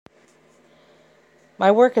My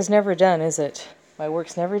work is never done, is it? My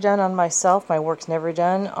work's never done on myself. My work's never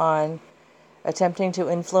done on attempting to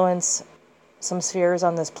influence some spheres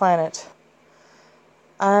on this planet.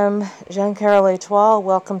 I'm Jean-Carol Etoile.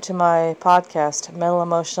 Welcome to my podcast, Mental,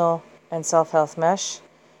 Emotional, and Self-Health Mesh,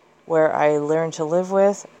 where I learn to live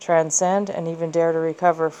with, transcend, and even dare to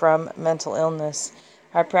recover from mental illness.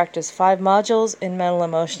 I practice 5 modules in Mental,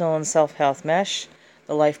 Emotional, and Self-Health Mesh: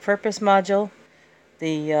 the Life Purpose module,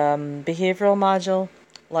 the Behavioral module,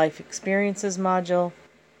 Life Experiences module,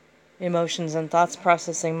 Emotions and Thoughts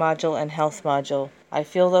Processing module, and Health module. I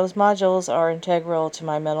feel those modules are integral to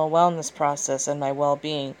my mental wellness process and my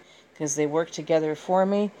well-being because they work together for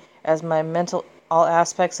me as all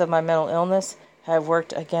aspects of my mental illness have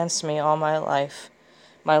worked against me all my life.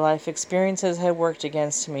 My life experiences have worked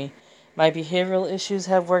against me. My behavioral issues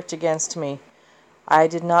have worked against me. I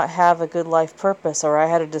did not have a good life purpose, or I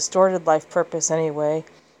had a distorted life purpose anyway.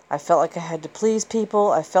 I felt like I had to please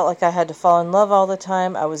people. I felt like I had to fall in love all the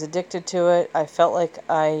time. I was addicted to it. I felt like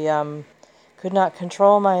I could not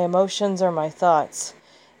control my emotions or my thoughts.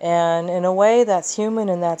 And in a way, that's human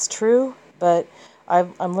and that's true, but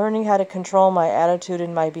I'm learning how to control my attitude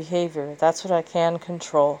and my behavior. That's what I can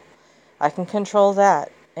control. I can control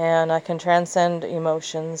that, and I can transcend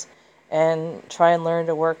emotions and try and learn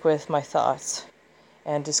to work with my thoughts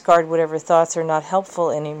and discard whatever thoughts are not helpful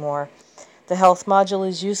anymore. The health module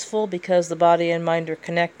is useful because the body and mind are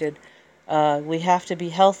connected. We have to be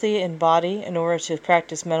healthy in body in order to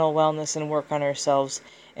practice mental wellness and work on ourselves.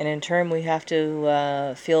 And in turn, we have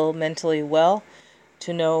to feel mentally well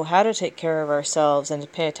to know how to take care of ourselves and to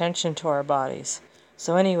pay attention to our bodies.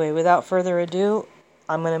 So anyway, without further ado,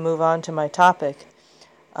 I'm going to move on to my topic.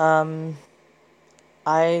 I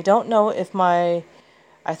don't know if I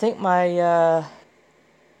think my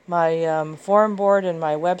forum board and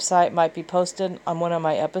my website might be posted on one of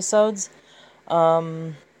my episodes.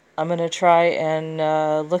 I'm going to try and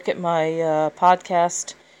look at my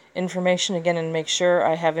podcast information again and make sure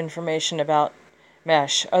I have information about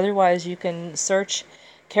MESH. Otherwise, you can search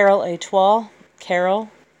Carol Etoile,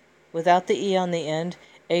 Carol without the E on the end,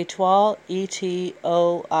 Etoile,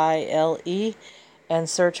 Etoile, and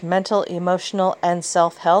search Mental, Emotional, and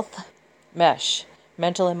Self-Health MESH.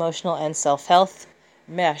 Mental, Emotional, and Self-Health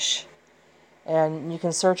MESH. And you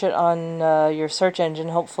can search it on your search engine.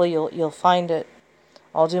 Hopefully you'll find it.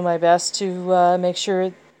 I'll do my best to make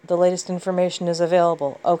sure the latest information is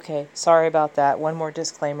available. Okay, sorry about that. One more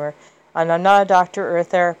disclaimer. And I'm not a doctor or a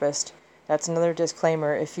therapist. That's another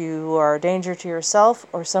disclaimer. If you are a danger to yourself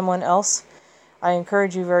or someone else, I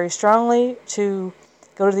encourage you very strongly to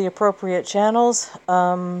go to the appropriate channels.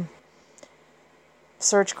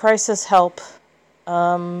 Search crisis help.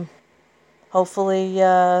 Hopefully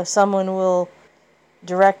someone will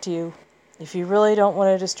direct you. If you really don't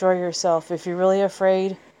want to destroy yourself, if you're really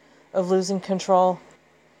afraid of losing control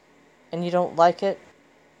and you don't like it,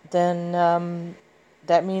 then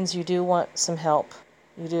that means you do want some help.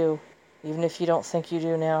 You do, even if you don't think you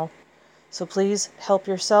do now. So please help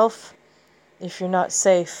yourself if you're not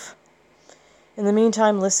safe. In the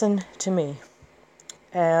meantime, listen to me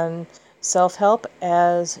and self-help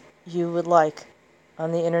as you would like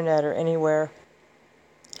on the internet or anywhere.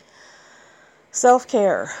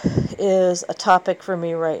 Self-care is a topic for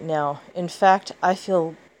me right now. In fact, I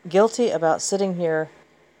feel guilty about sitting here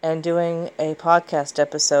and doing a podcast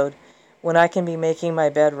episode when I can be making my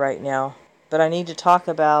bed right now. But I need to talk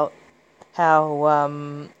about how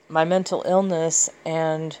my mental illness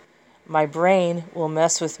and my brain will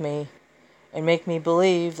mess with me and make me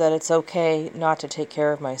believe that it's okay not to take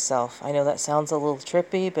care of myself. I know that sounds a little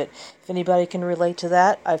trippy, but if anybody can relate to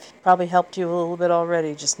that, I've probably helped you a little bit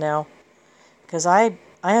already just now. Because I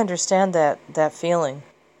understand that feeling.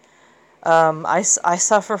 I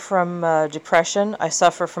suffer from depression. I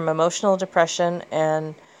suffer from emotional depression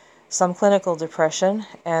and some clinical depression.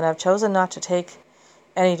 And I've chosen not to take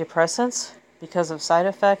any depressants because of side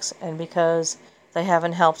effects and because they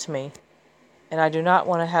haven't helped me. And I do not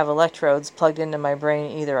want to have electrodes plugged into my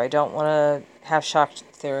brain either. I don't want to have shock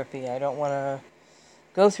therapy. I don't want to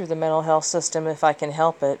go through the mental health system if I can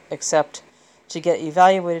help it, except to get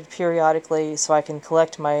evaluated periodically so I can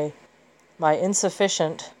collect my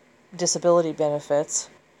insufficient disability benefits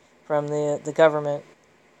from the government.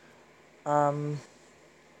 One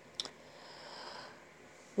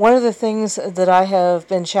of the things that I have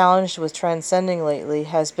been challenged with transcending lately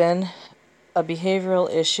has been a behavioral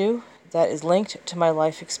issue that is linked to my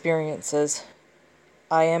life experiences.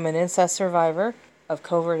 I am an incest survivor of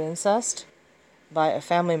covert incest by a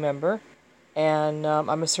family member, and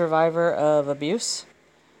I'm a survivor of abuse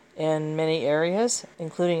in many areas,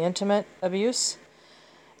 including intimate abuse.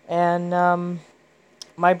 And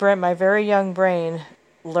my very young brain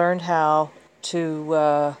learned how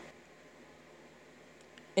to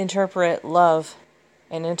interpret love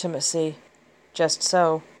and intimacy just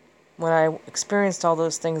so when I experienced all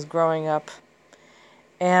those things growing up.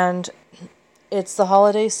 And it's the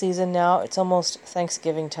holiday season now. It's almost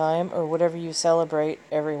Thanksgiving time, or whatever you celebrate,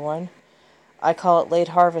 everyone. I call it late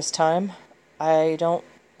harvest time. I don't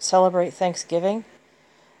celebrate Thanksgiving,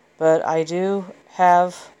 but I do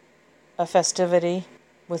have a festivity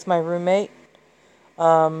with my roommate.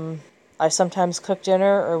 I sometimes cook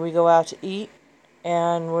dinner or we go out to eat,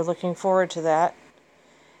 and we're looking forward to that.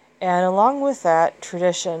 And along with that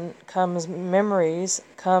tradition comes memories,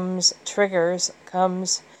 comes triggers,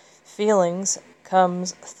 comes feelings,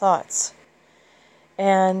 comes thoughts.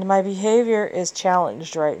 And my behavior is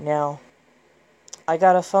challenged right now. I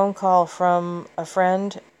got a phone call from a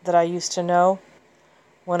friend that I used to know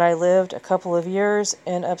when I lived a couple of years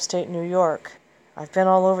in upstate New York. I've been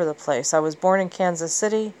all over the place. I was born in Kansas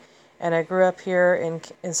City, and I grew up here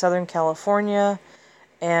in Southern California,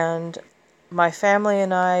 and my family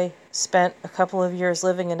and I spent a couple of years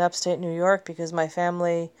living in upstate New York because my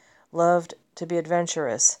family loved to be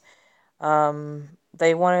adventurous.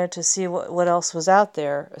 They wanted to see what else was out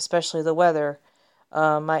there, especially the weather.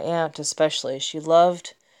 My aunt especially. She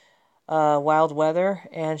loved wild weather,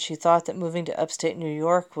 and she thought that moving to upstate New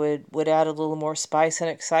York would add a little more spice and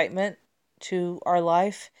excitement to our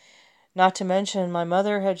life. Not to mention, my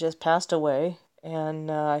mother had just passed away, and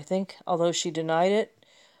I think, although she denied it,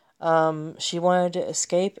 she wanted to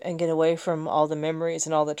escape and get away from all the memories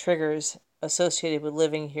and all the triggers associated with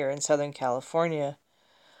living here in Southern California,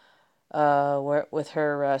 with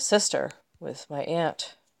her sister, with my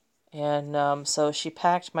aunt. And so she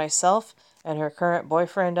packed myself and her current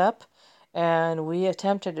boyfriend up, and we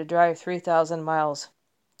attempted to drive 3,000 miles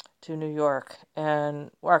to New York.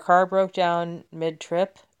 And our car broke down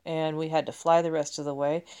mid-trip, and we had to fly the rest of the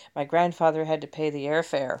way. My grandfather had to pay the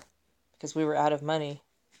airfare because we were out of money,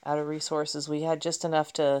 out of resources. We had just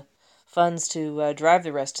enough funds to drive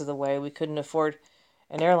the rest of the way. We couldn't afford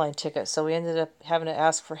an airline ticket, so we ended up having to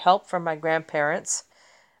ask for help from my grandparents,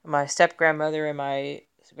 my step-grandmother and my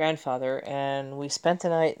grandfather, and we spent the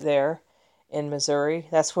night there in Missouri.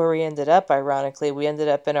 That's where we ended up, ironically. We ended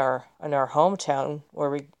up in our hometown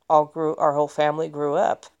where our whole family grew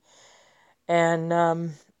up. And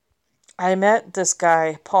I met this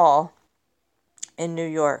guy, Paul, in New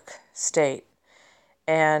York State.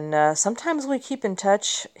 And sometimes we keep in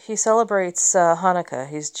touch. He celebrates Hanukkah.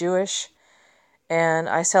 He's Jewish. And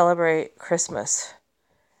I celebrate Christmas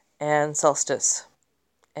and solstice.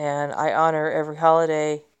 And I honor every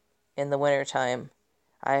holiday in the wintertime.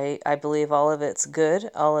 I believe all of it's good,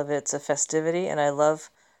 all of it's a festivity, and I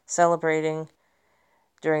love celebrating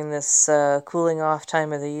during this cooling off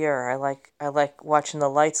time of the year. I like watching the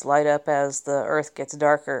lights light up as the earth gets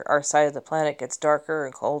darker, our side of the planet gets darker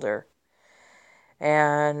and colder.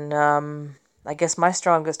 And I guess my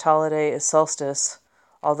strongest holiday is solstice.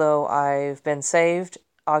 Although I've been saved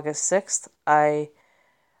August 6th, I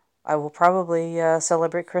will probably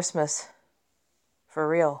celebrate Christmas for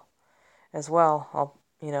real as well. I'll,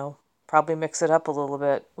 probably mix it up a little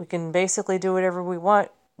bit. We can basically do whatever we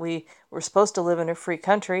want. We're supposed to live in a free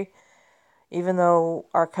country, even though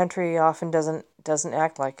our country often doesn't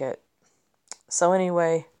act like it. So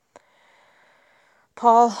anyway,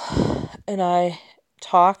 Paul and I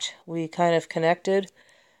talked. We kind of connected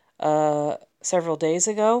several days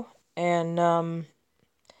ago, and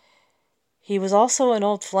he was also an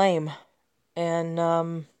old flame, and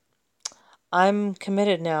I'm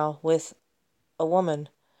committed now with a woman.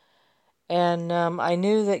 And I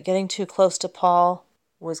knew that getting too close to Paul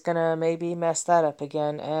was going to maybe mess that up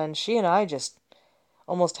again. And she and I just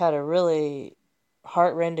almost had a really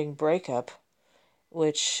heart-rending breakup,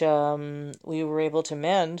 which we were able to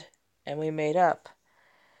mend, and we made up.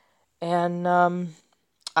 And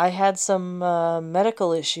I had some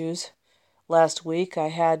medical issues last week. I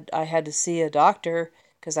had to see a doctor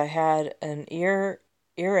because I had an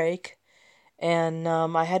earache. And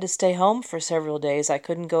I had to stay home for several days. I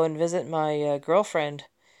couldn't go and visit my girlfriend.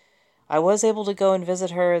 I was able to go and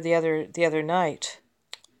visit her the other night,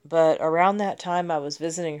 but around that time I was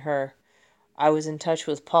visiting her, I was in touch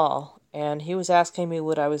with Paul, and he was asking me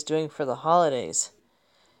what I was doing for the holidays.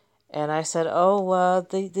 And I said, "Oh,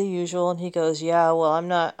 the usual." And he goes, "Yeah, well, I'm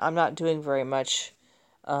not doing very much.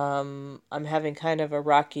 I'm having kind of a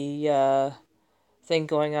rocky thing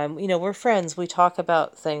going on. We're friends. We talk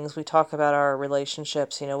about things. We talk about our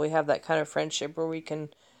relationships. We have that kind of friendship where we can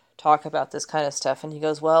talk about this kind of stuff." And he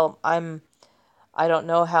goes, "Well, I don't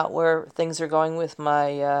know where things are going with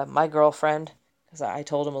my girlfriend, because I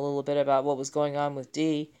told him a little bit about what was going on with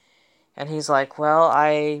Dee, and he's like, well,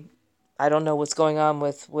 I don't know what's going on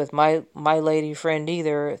with my lady friend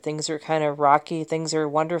either. Things are kind of rocky. Things are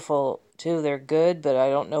wonderful too. They're good, but I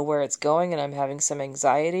don't know where it's going, and I'm having some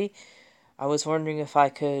anxiety. I was wondering if I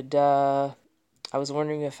could. I was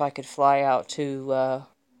wondering if I could fly out to,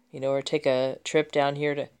 or take a trip down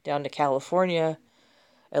to California.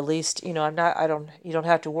 At least, I'm not. I don't. You don't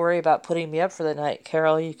have to worry about putting me up for the night,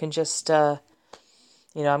 Carol. You can just, I'm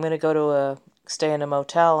going to go to stay in a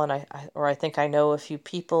motel, and I think I know a few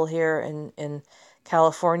people here in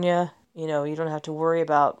California. You don't have to worry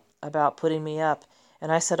about putting me up.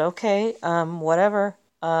 And I said, okay, whatever.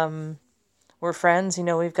 We're friends.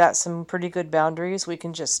 We've got some pretty good boundaries. We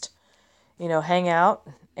can just, hang out.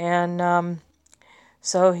 And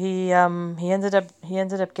so he ended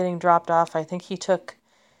up getting dropped off. I think he took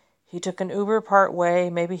an Uber part way.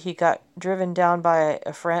 Maybe he got driven down by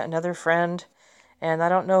another friend. And I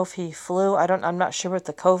don't know if he flew. I'm not sure what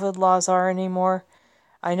the COVID laws are anymore.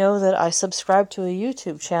 I know that I subscribe to a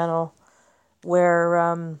YouTube channel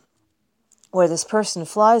where this person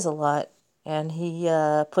flies a lot, and he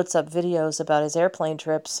puts up videos about his airplane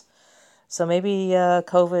trips. So maybe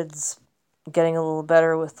COVID's getting a little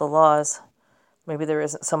better with the laws. Maybe there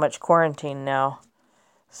isn't so much quarantine now,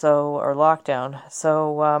 or lockdown.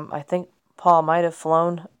 So I think Paul might have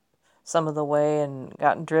flown some of the way and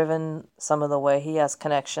gotten driven some of the way. He has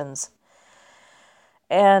connections.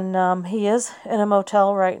 And he is in a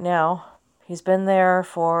motel right now. He's been there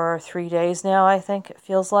for 3 days now, I think it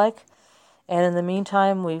feels like. And in the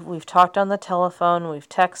meantime, we've talked on the telephone, we've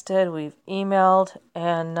texted, we've emailed,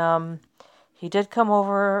 and he did come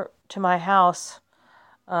over to my house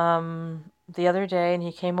the other day, and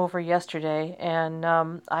he came over yesterday, and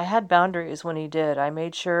I had boundaries when he did. I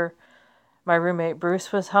made sure my roommate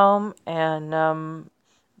Bruce was home, and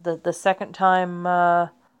the second time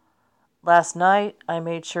last night, I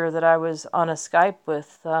made sure that I was on a Skype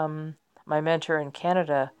with my mentor in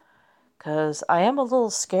Canada, because I am a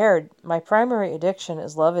little scared. My primary addiction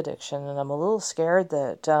is love addiction, and I'm a little scared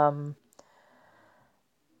that I'm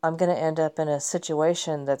going to end up in a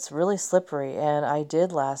situation that's really slippery, and I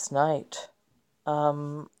did last night.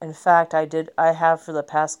 In fact, I have for the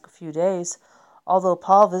past few days, although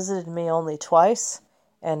Paul visited me only twice,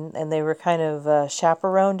 and they were kind of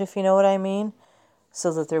chaperoned, if you know what I mean,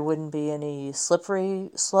 so that there wouldn't be any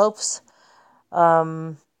slippery slopes.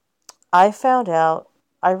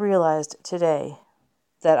 I realized today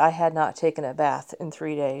that I had not taken a bath in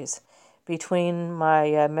 3 days. Between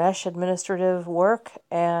my mesh administrative work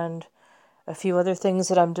and a few other things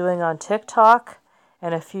that I'm doing on TikTok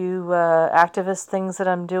and a few activist things that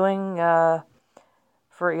I'm doing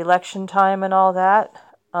for election time and all that,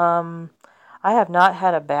 I have not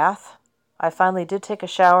had a bath. I finally did take a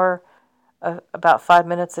shower about 5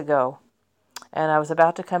 minutes ago, and I was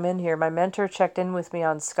about to come in here. My mentor checked in with me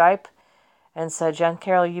on Skype and said, Jen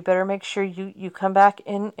Carroll, you better make sure you come back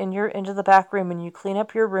into the back room and you clean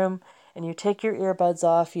up your room and you take your earbuds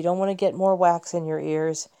off. You don't want to get more wax in your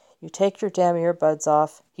ears. You take your damn earbuds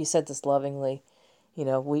off. He said this lovingly.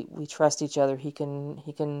 We trust each other. He can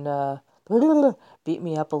beat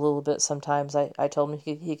me up a little bit sometimes. I told him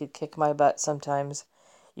he could kick my butt sometimes.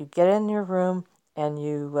 You get in your room and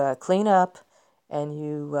you clean up and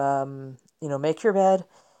you make your bed.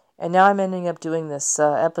 And now I'm ending up doing this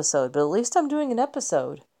episode, but at least I'm doing an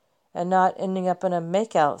episode and not ending up in a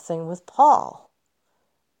makeout thing with Paul.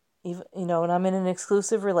 And I'm in an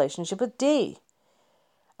exclusive relationship with Dee.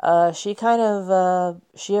 She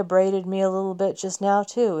she upbraided me a little bit just now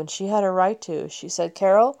too, and she had a right to. She said,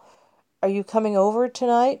 Carol, are you coming over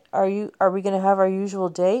tonight? Are we going to have our usual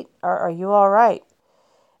date? Are you all right?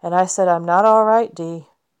 And I said, I'm not all right, Dee,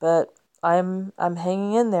 but I'm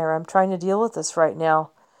hanging in there. I'm trying to deal with this right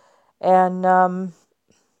now. And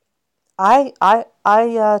I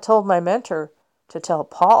told my mentor to tell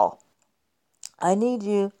Paul, I need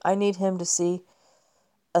him to see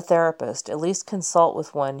a therapist, at least consult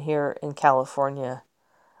with one here in California.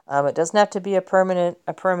 It doesn't have to be a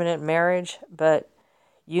permanent marriage, but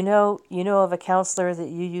you know of a counselor that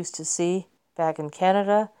you used to see back in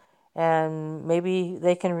Canada, and maybe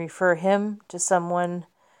they can refer him to someone.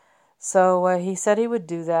 So he said he would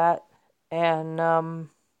do that, and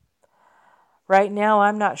right now,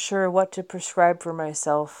 I'm not sure what to prescribe for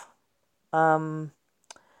myself.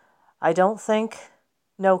 I don't think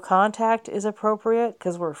no contact is appropriate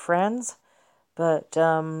because we're friends, but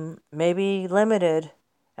maybe limited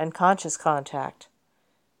and conscious contact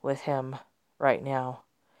with him right now.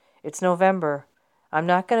 It's November. I'm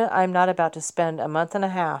not about to spend a month and a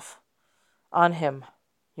half on him,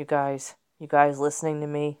 you guys. you guys listening to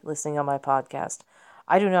me, listening on my podcast.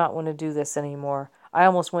 I do not want to do this anymore. I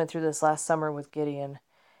almost went through this last summer with Gideon,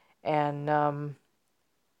 and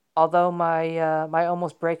although my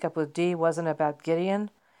almost breakup with Dee wasn't about Gideon,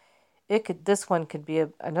 this one could be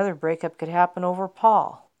another breakup could happen over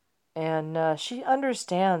Paul, and she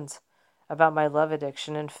understands about my love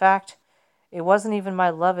addiction. In fact, it wasn't even my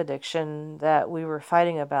love addiction that we were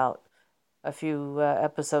fighting about a few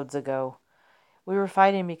episodes ago. We were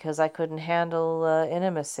fighting because I couldn't handle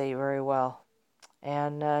intimacy very well,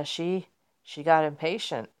 and she got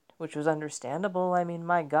impatient, which was understandable. I mean,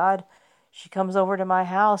 my God, she comes over to my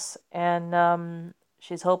house, and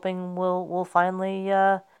she's hoping we'll finally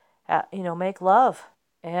make love.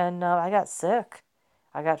 And I got sick.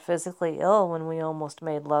 I got physically ill when we almost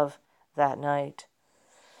made love that night.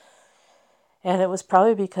 And it was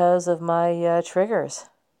probably because of my triggers.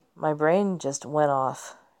 My brain just went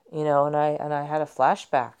off, and I had a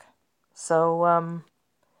flashback. So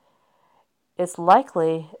it's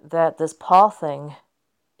likely that this Paul thing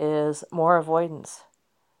is more avoidance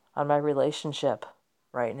on my relationship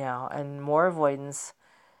right now, and more avoidance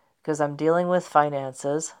because I'm dealing with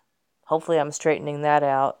finances. Hopefully I'm straightening that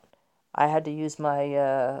out. I had to use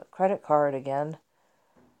my credit card again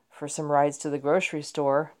for some rides to the grocery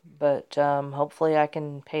store, but hopefully I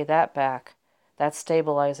can pay that back. That's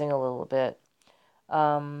stabilizing a little bit.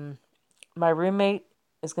 My roommate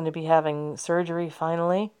is going to be having surgery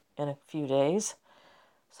finally in a few days,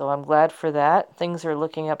 so I'm glad for that. Things are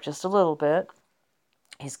looking up just a little bit.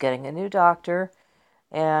 He's getting a new doctor,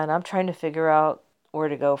 and I'm trying to figure out where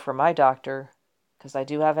to go for my doctor, because I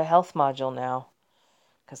do have a health module now,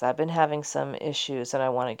 because I've been having some issues and I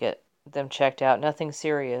want to get them checked out. Nothing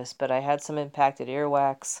serious, but I had some impacted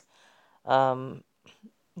earwax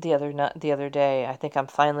the other day. I think I'm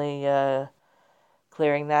finally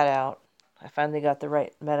clearing that out. I finally got the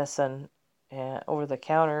right medicine over the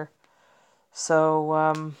counter.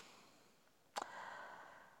 So,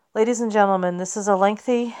 ladies and gentlemen, this is a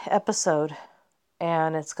lengthy episode,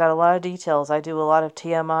 and it's got a lot of details. I do a lot of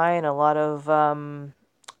TMI and a lot of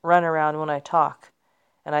runaround when I talk,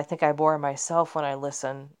 and I think I bore myself when I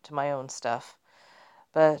listen to my own stuff.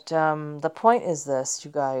 But the point is this,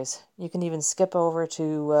 you guys. You can even skip over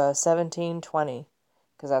to 1720,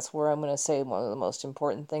 because that's where I'm going to say one of the most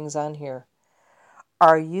important things on here.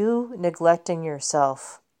 Are you neglecting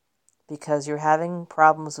yourself because you're having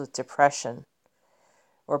problems with depression,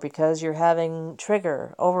 or because you're having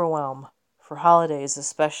trigger, overwhelm, for holidays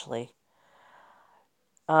especially?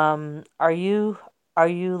 Are you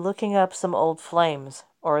looking up some old flames,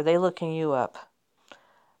 or are they looking you up?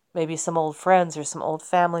 Maybe some old friends or some old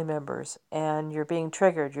family members, and you're being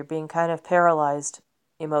triggered. You're being kind of paralyzed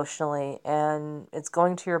emotionally, and it's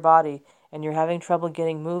going to your body, and you're having trouble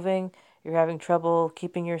getting moving. You're having trouble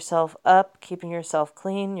keeping yourself up, keeping yourself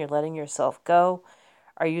clean. You're letting yourself go.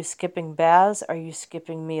 Are you skipping baths? Are you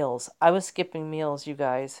skipping meals? I was skipping meals, you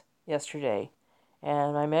guys, yesterday.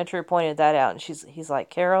 And my mentor pointed that out. And he's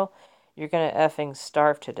like, Carol, you're going to effing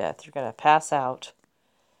starve to death. You're going to pass out.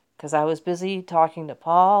 Because I was busy talking to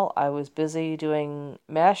Paul. I was busy doing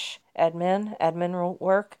mesh admin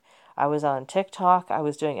work. I was on TikTok. I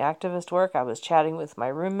was doing activist work. I was chatting with my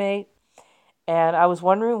roommate. And I was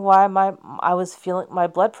wondering why I was feeling my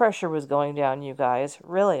blood pressure was going down, you guys.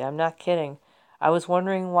 Really, I'm not kidding. I was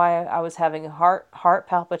wondering why I was having heart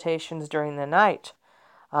palpitations during the night.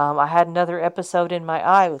 I had another episode in my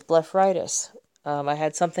eye with blepharitis. I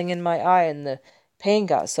had something in my eye and the pain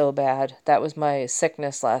got so bad. That was my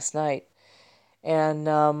sickness last night. And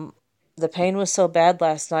the pain was so bad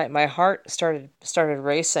last night, my heart started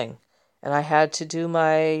racing. And I had to do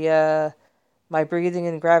my breathing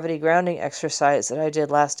and gravity grounding exercise that I did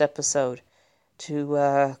last episode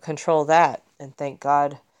to control that. And thank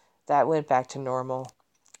God that went back to normal.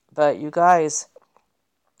 But you guys,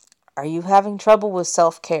 are you having trouble with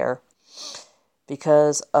self-care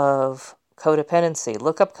because of codependency?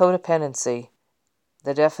 Look up codependency.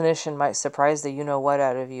 The definition might surprise the you-know-what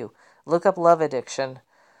out of you. Look up love addiction.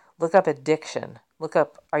 Look up addiction. Look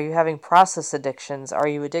up, are you having process addictions? Are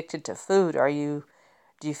you addicted to food?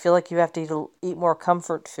 Do you feel like you have to eat more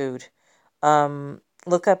comfort food?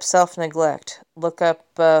 Look up self-neglect. Look up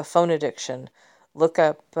phone addiction. Look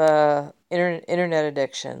up internet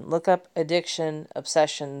addiction. Look up addiction,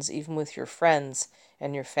 obsessions, even with your friends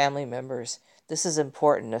and your family members. This is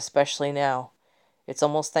important, especially now. It's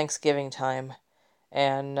almost Thanksgiving time.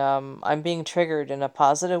 And I'm being triggered in a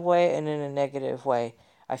positive way and in a negative way.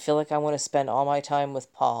 I feel like I want to spend all my time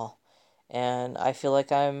with Paul. And I feel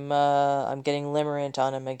like I'm getting limerent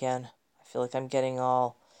on him again. I feel like I'm getting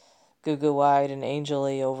all goo-goo-eyed and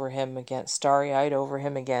angel-y over him again, starry-eyed over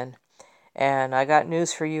him again. And I got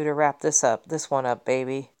news for you to wrap this one up,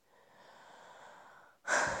 baby.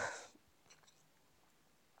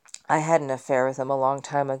 I had an affair with him a long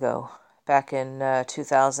time ago. Back in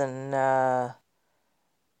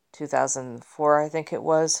 2004, I think it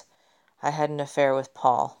was. I had an affair with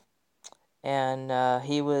Paul. And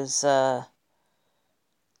he was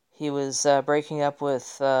breaking up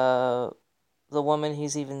with the woman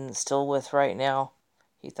he's even still with right now.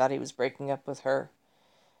 He thought he was breaking up with her.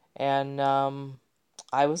 And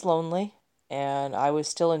I was lonely, and I was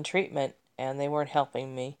still in treatment, and they weren't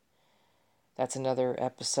helping me. That's another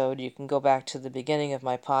episode. You can go back to the beginning of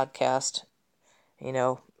my podcast,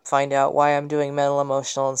 find out why I'm doing mental,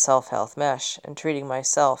 emotional, and self-health mesh and treating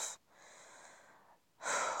myself.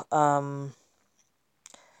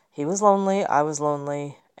 He was lonely, I was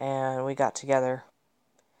lonely, and we got together.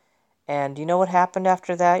 And you know what happened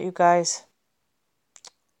after that, you guys?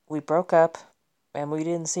 We broke up, and we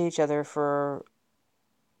didn't see each other for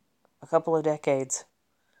a couple of decades.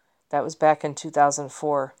 That was back in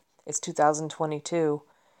 2004. It's 2022,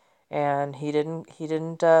 and he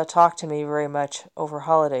didn't talk to me very much over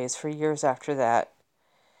holidays for years after that.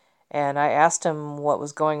 And I asked him what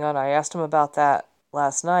was going on. I asked him about that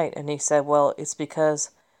last night, and he said, well, it's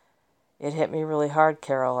because it hit me really hard,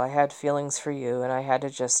 Carol. I had feelings for you, and I had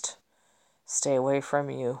to just stay away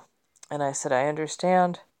from you. And I said, I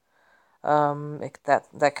understand.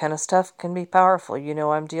 That kind of stuff can be powerful.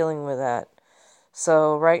 I'm dealing with that.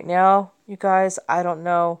 So right now, you guys, I don't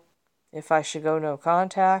know if I should go no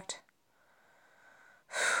contact.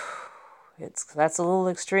 That's a little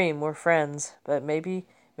extreme. We're friends, but maybe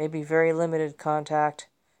very limited contact.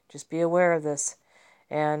 Just be aware of this.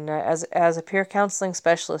 And as a peer counseling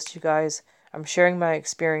specialist, you guys, I'm sharing my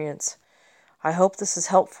experience. I hope this is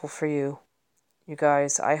helpful for you, you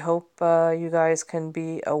guys. I hope you guys can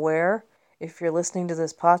be aware. If you're listening to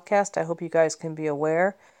this podcast, I hope you guys can be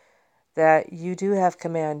aware that you do have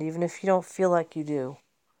command, even if you don't feel like you do.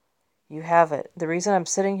 You have it. The reason I'm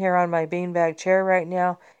sitting here on my beanbag chair right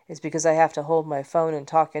now is because I have to hold my phone and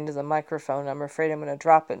talk into the microphone. I'm afraid I'm going to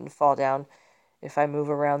drop it and fall down if I move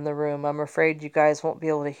around the room. I'm afraid you guys won't be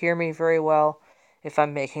able to hear me very well if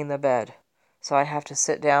I'm making the bed. So I have to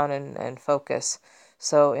sit down and focus.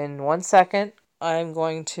 So in 1 second, I'm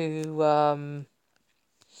going to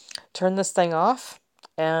turn this thing off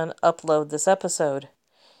and upload this episode.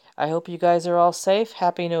 I hope you guys are all safe.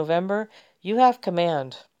 Happy November. You have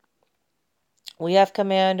command. We have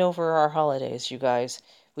command over our holidays, you guys.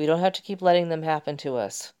 We don't have to keep letting them happen to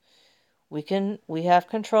us. We have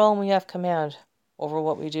control and we have command over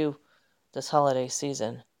what we do this holiday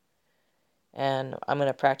season. And I'm going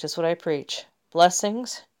to practice what I preach.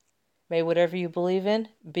 Blessings. May whatever you believe in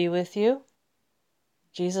be with you.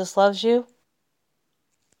 Jesus loves you.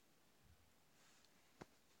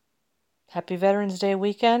 Happy Veterans Day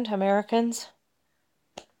weekend, Americans.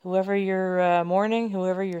 Whoever you're mourning,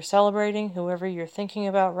 whoever you're celebrating, whoever you're thinking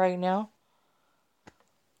about right now.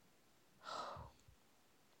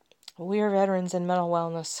 We are veterans in mental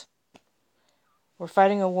wellness. We're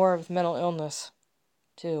fighting a war with mental illness,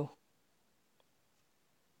 too.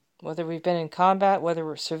 Whether we've been in combat, whether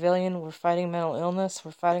we're civilian, we're fighting mental illness,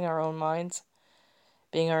 we're fighting our own minds,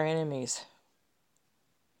 being our enemies.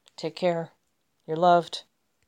 Take care. You're loved.